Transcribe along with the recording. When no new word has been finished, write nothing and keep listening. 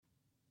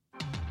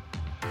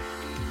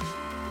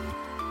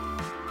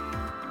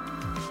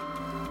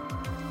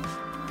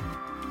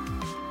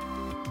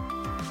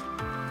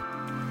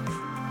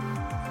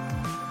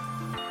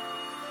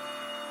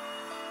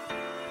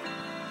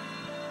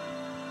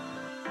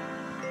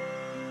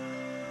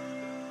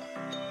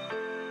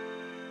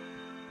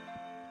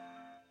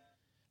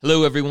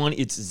Hello everyone,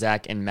 it's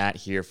Zach and Matt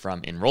here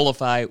from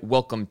Enrollify.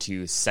 Welcome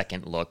to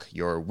Second Look,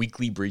 your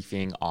weekly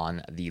briefing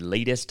on the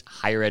latest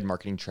higher ed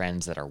marketing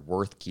trends that are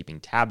worth keeping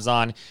tabs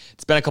on.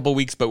 It's been a couple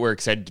weeks, but we're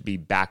excited to be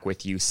back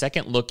with you.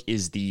 Second Look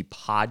is the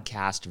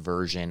podcast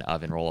version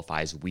of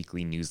Enrollify's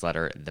weekly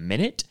newsletter, The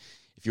Minute.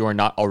 If you are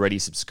not already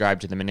subscribed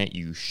to The Minute,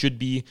 you should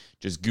be.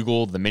 Just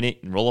Google The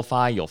Minute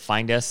Enrollify, you'll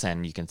find us,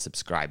 and you can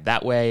subscribe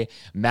that way.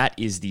 Matt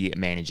is the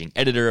managing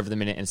editor of The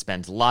Minute and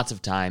spends lots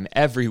of time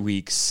every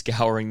week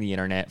scouring the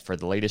internet for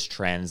the latest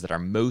trends that are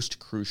most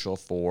crucial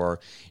for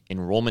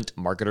enrollment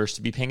marketers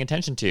to be paying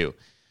attention to.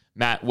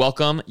 Matt,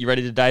 welcome. You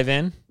ready to dive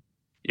in?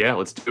 Yeah,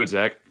 let's do it,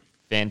 Zach.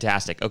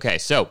 Fantastic. Okay,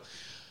 so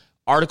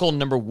article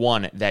number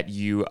one that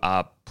you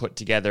put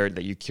together,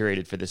 that you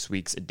curated for this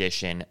week's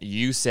edition,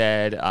 you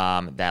said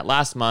that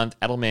last month,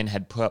 Edelman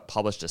had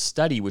published a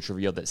study which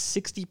revealed that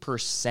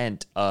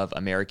 60% of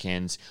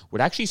Americans would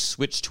actually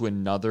switch to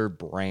another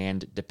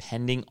brand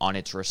depending on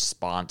its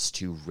response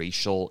to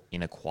racial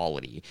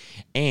inequality.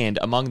 And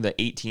among the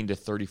 18 to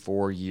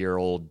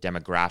 34-year-old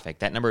demographic,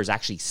 that number is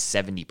actually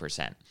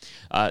 70%.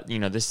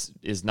 This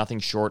is nothing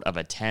short of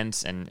a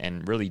tense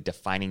and really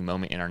defining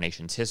moment in our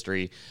nation's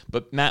history.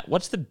 But Matt,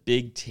 what's the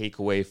big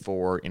takeaway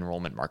for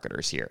enrollment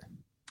marketers here?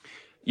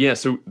 Yeah,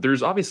 so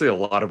there's obviously a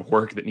lot of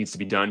work that needs to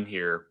be done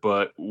here,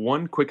 but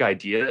one quick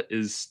idea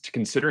is to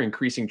consider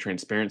increasing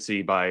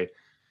transparency by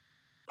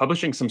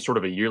publishing some sort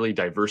of a yearly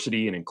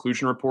diversity and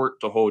inclusion report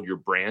to hold your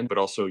brand, but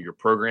also your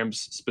program's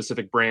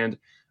specific brand,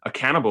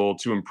 accountable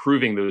to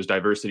improving those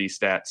diversity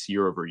stats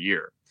year over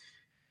year.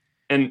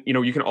 And,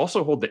 you can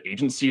also hold the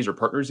agencies or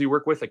partners you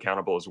work with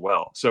accountable as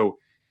well. So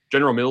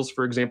General Mills,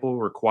 for example,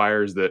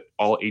 requires that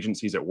all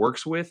agencies it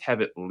works with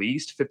have at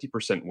least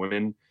 50%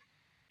 women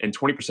and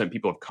 20%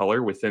 people of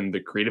color within the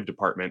creative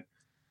department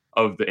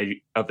of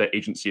that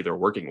agency they're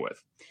working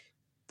with.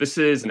 This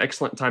is an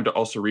excellent time to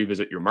also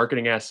revisit your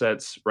marketing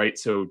assets, right?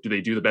 So do they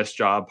do the best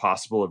job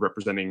possible of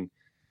representing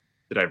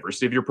the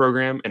diversity of your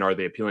program? And are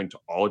they appealing to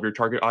all of your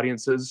target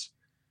audiences?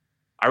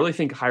 I really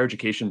think higher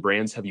education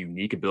brands have a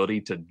unique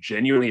ability to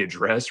genuinely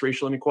address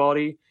racial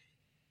inequality.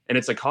 And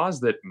it's a cause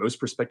that most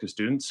prospective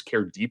students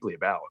care deeply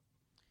about.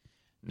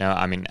 No,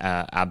 I mean,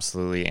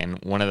 absolutely. And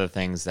one of the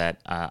things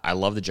that I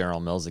love the General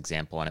Mills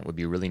example, and it would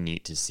be really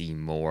neat to see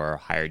more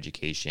higher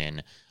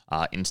education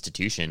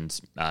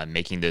institutions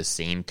making those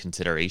same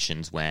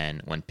considerations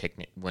when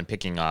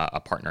picking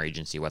a partner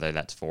agency, whether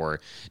that's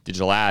for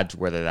digital ads,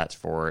 whether that's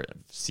for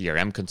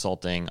CRM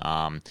consulting.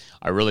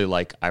 I really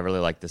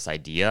like this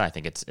idea. I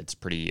think it's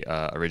pretty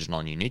original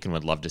and unique, and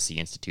would love to see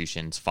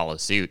institutions follow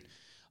suit.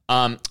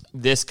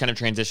 This kind of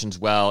transitions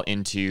well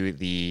into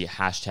the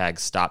hashtag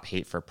Stop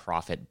Hate for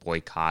Profit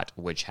boycott,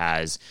 which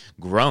has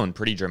grown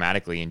pretty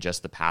dramatically in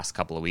just the past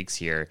couple of weeks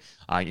here.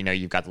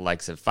 You've got the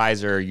likes of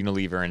Pfizer,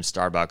 Unilever, and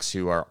Starbucks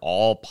who are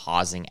all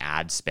pausing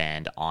ad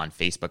spend on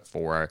Facebook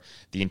for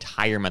the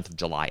entire month of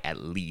July at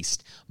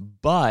least.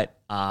 But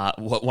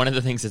one of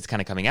the things that's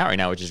kind of coming out right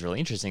now, which is really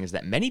interesting, is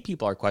that many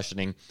people are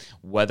questioning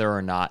whether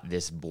or not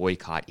this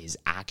boycott is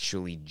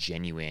actually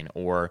genuine,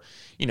 or,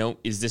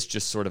 is this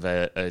just sort of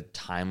a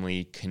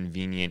timely,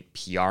 convenient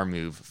PR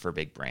move for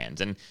big brands?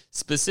 And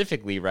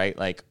specifically, right,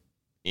 like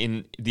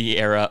in the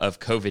era of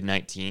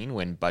COVID-19,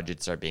 when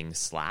budgets are being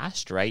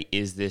slashed, right,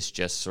 is this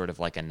just sort of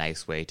like a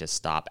nice way to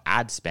stop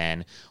ad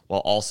spend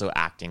while also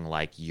acting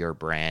like your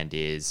brand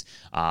is,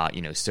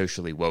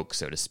 socially woke,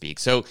 so to speak?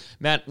 So,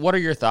 Matt, what are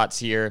your thoughts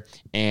here,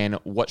 and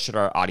what should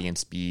our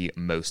audience be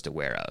most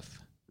aware of?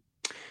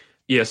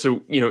 Yeah,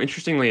 so,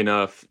 interestingly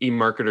enough,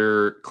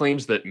 eMarketer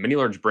claims that many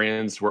large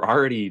brands were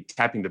already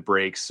tapping the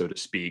brakes, so to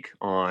speak,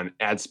 on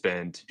ad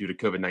spend due to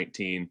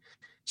COVID-19.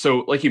 So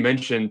like you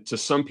mentioned, to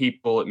some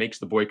people, it makes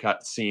the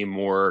boycott seem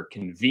more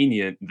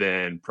convenient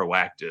than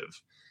proactive.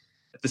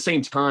 At the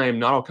same time,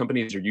 not all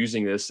companies are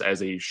using this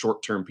as a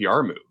short-term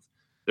PR move.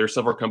 There are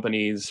several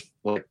companies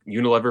like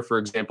Unilever, for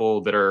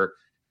example, that are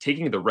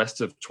taking the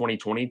rest of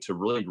 2020 to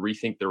really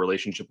rethink their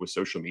relationship with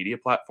social media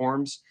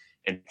platforms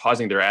and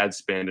pausing their ad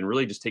spend, and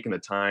really just taking the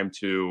time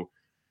to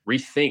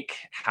rethink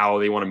how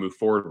they want to move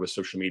forward with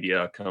social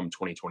media come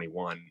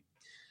 2021.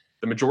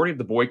 The majority of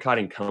the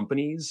boycotting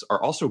companies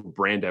are also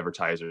brand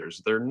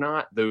advertisers. They're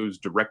not those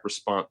direct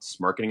response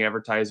marketing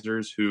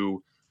advertisers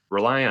who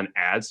rely on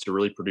ads to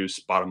really produce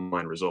bottom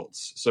line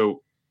results.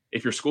 So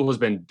if your school has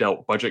been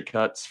dealt budget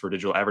cuts for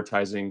digital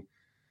advertising,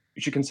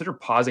 you should consider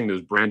pausing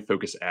those brand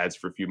focused ads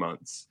for a few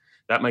months.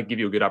 That might give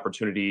you a good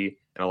opportunity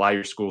and allow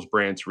your school's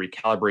brand to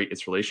recalibrate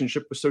its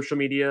relationship with social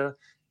media,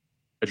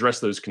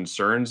 address those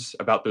concerns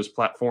about those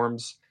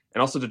platforms,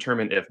 and also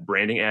determine if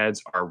branding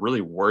ads are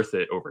really worth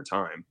it over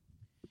time.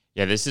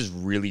 Yeah, this is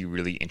really,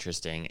 really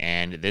interesting.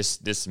 And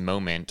this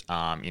moment,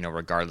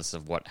 regardless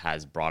of what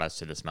has brought us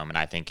to this moment,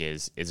 I think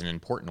is an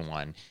important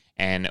one.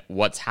 And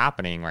what's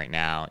happening right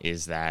now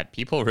is that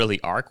people really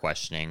are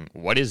questioning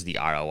what is the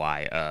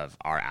ROI of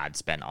our ad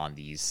spend on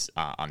these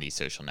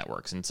social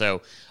networks. And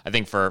so I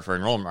think for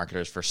enrollment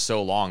marketers for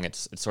so long,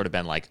 it's sort of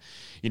been like,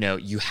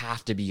 you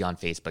have to be on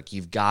Facebook,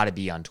 you've got to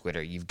be on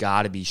Twitter, you've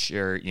got to be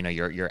sure,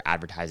 you're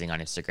advertising on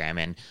Instagram.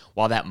 And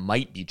while that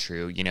might be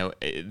true,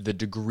 the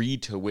degree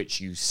to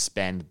which you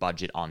spend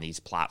budget on these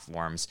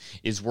platforms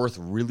is worth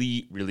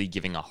really, really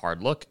giving a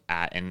hard look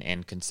at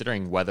and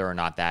considering whether or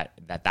not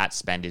that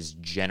spend is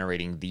generating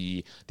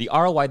the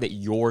ROI that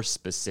your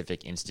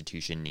specific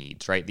institution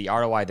needs, right? The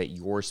ROI that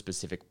your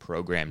specific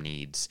program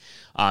needs.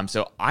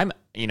 So I'm,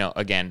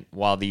 again,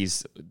 while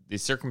these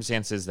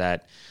circumstances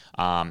that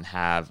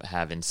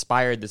have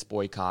inspired this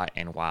boycott,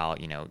 and while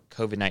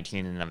COVID-19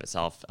 in and of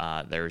itself,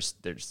 there's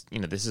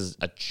this is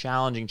a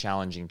challenging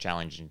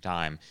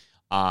time,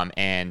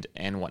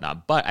 and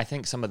whatnot. But I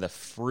think some of the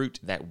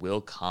fruit that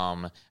will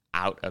come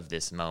out of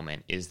this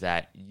moment is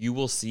that you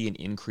will see an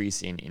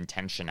increase in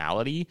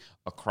intentionality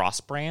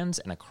across brands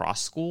and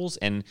across schools,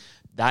 and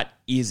that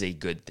is a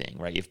good thing,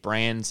 right? If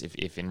brands,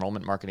 if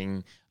enrollment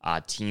marketing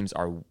teams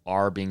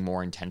are being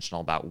more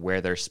intentional about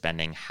where they're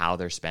spending, how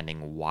they're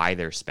spending, why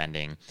they're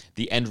spending,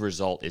 the end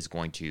result is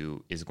going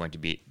to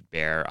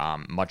bear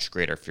much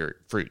greater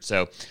fruit.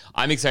 So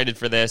I'm excited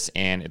for this,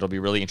 and it'll be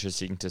really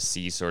interesting to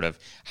see sort of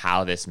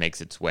how this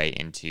makes its way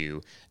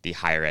into the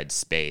higher ed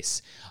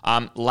space.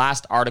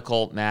 Last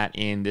article, Matt,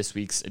 in this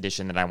week's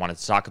edition that I wanted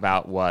to talk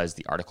about was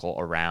the article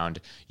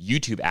around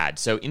YouTube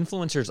ads. So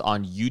influencers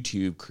on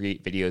YouTube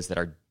create videos that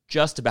are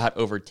just about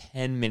over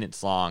 10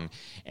 minutes long.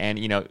 And,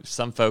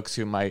 some folks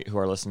who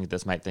are listening to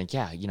this might think,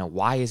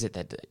 why is it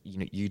that,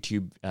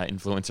 YouTube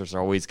influencers are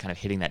always kind of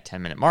hitting that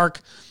 10-minute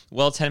mark?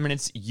 Well, 10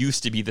 minutes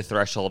used to be the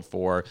threshold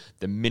for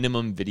the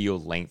minimum video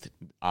length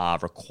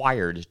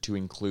required to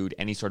include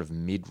any sort of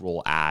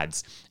mid-roll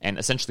ads and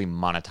essentially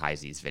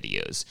monetize these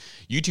videos.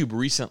 YouTube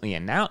recently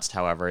announced,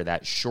 however,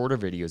 that shorter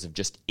videos of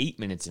just 8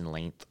 minutes in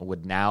length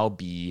would now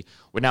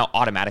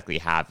automatically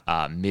have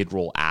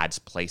mid-roll ads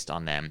placed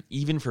on them,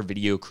 even for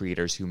video creators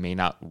who may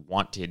not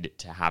wanted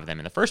to have them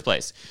in the first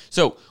place.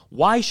 So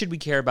why should we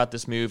care about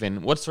this move,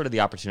 and what's sort of the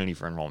opportunity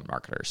for enrollment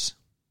marketers?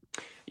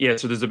 Yeah,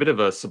 so there's a bit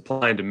of a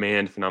supply and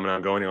demand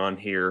phenomenon going on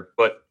here,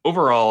 but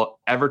overall,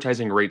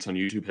 advertising rates on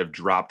YouTube have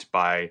dropped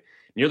by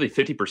nearly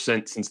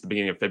 50% since the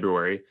beginning of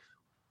February,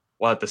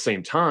 while at the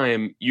same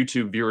time,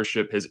 YouTube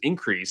viewership has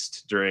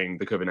increased during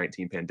the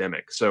COVID-19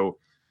 pandemic. So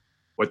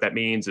what that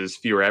means is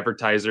fewer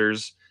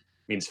advertisers,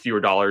 means fewer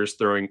dollars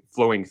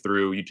flowing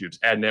through YouTube's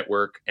ad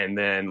network, and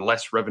then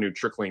less revenue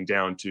trickling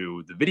down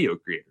to the video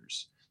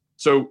creators.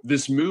 So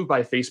this move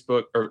by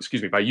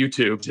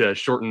YouTube to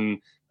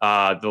shorten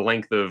the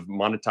length of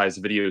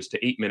monetized videos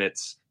to 8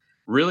 minutes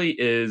really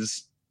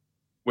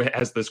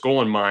has this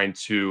goal in mind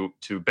to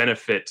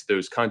benefit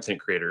those content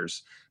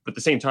creators, but at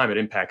the same time, it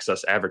impacts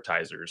us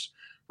advertisers,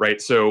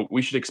 right? So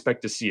we should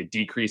expect to see a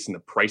decrease in the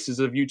prices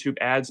of YouTube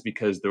ads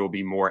because there will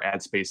be more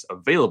ad space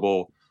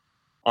available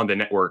on the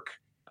network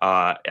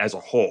as a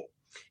whole.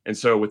 And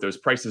so with those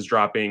prices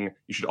dropping,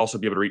 you should also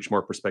be able to reach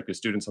more prospective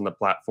students on the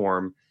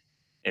platform.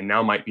 And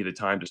now might be the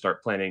time to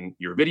start planning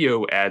your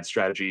video ad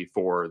strategy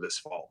for this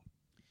fall.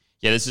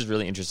 Yeah, this is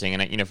really interesting.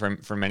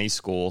 And, for many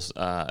schools,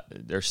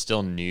 they're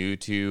still new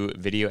to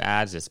video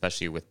ads,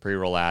 especially with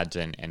pre-roll ads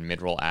and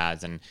mid-roll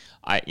ads. And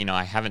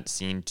I haven't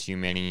seen too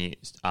many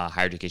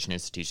higher education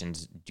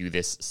institutions do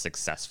this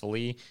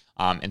successfully.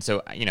 And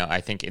so, I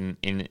think in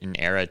an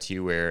era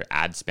too, where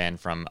ad spend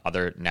from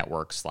other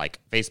networks like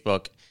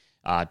Facebook,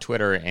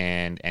 Twitter,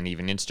 and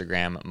even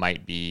Instagram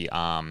might be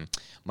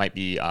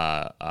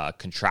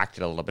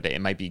contracted a little bit,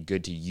 it might be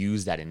good to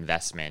use that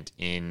investment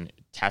in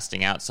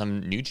testing out some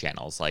new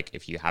channels. Like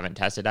if you haven't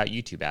tested out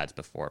YouTube ads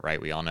before,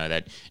 right? We all know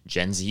that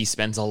Gen Z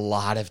spends a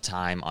lot of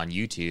time on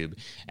YouTube.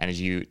 And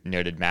as you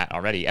noted, Matt,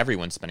 already,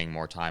 everyone's spending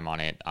more time on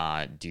it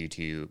due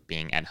to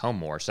being at home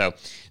more. So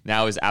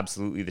now is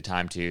absolutely the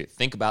time to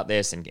think about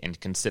this and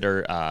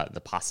consider the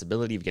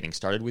possibility of getting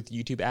started with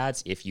YouTube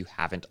ads if you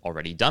haven't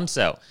already done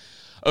so.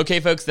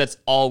 Okay, folks, that's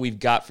all we've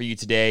got for you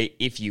today.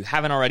 If you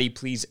haven't already,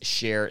 please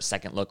share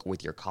Second Look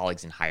with your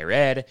colleagues in higher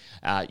ed.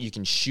 You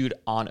can shoot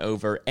on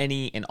over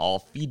any and all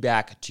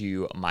feedback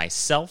to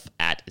myself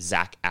at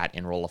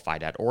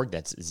zach@enrollify.org.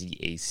 That's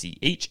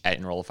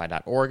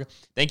ZACH@enrollify.org.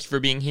 Thank you for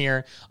being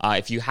here.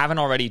 If you haven't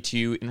already,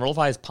 too,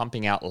 Enrollify is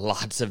pumping out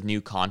lots of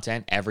new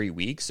content every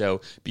week, so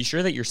be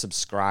sure that you're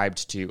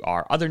subscribed to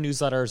our other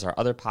newsletters, our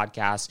other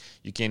podcasts.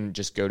 You can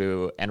just go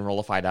to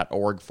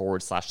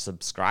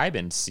enrollify.org/subscribe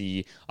and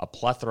see a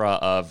plethora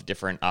of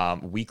different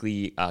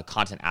weekly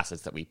content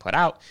assets that we put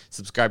out.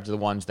 Subscribe to the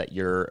ones that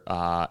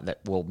that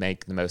will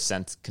make the most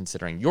sense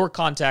considering your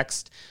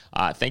context.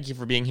 Thank you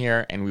for being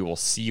here, and we will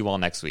see you all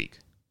next week.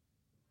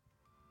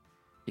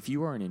 If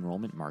you are an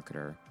enrollment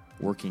marketer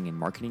working in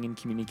marketing and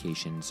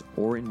communications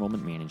or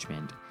enrollment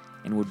management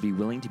and would be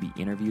willing to be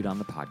interviewed on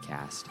the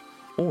podcast,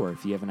 or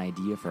if you have an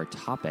idea for a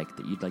topic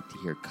that you'd like to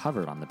hear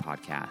covered on the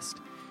podcast,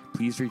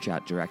 please reach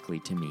out directly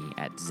to me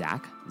at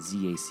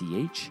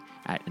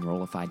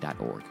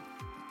ZACH@enrollify.org.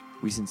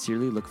 We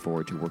sincerely look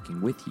forward to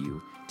working with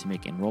you to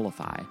make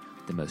Enrollify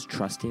the most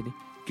trusted,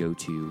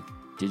 go-to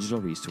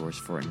digital resource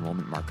for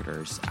enrollment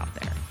marketers out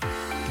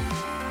there.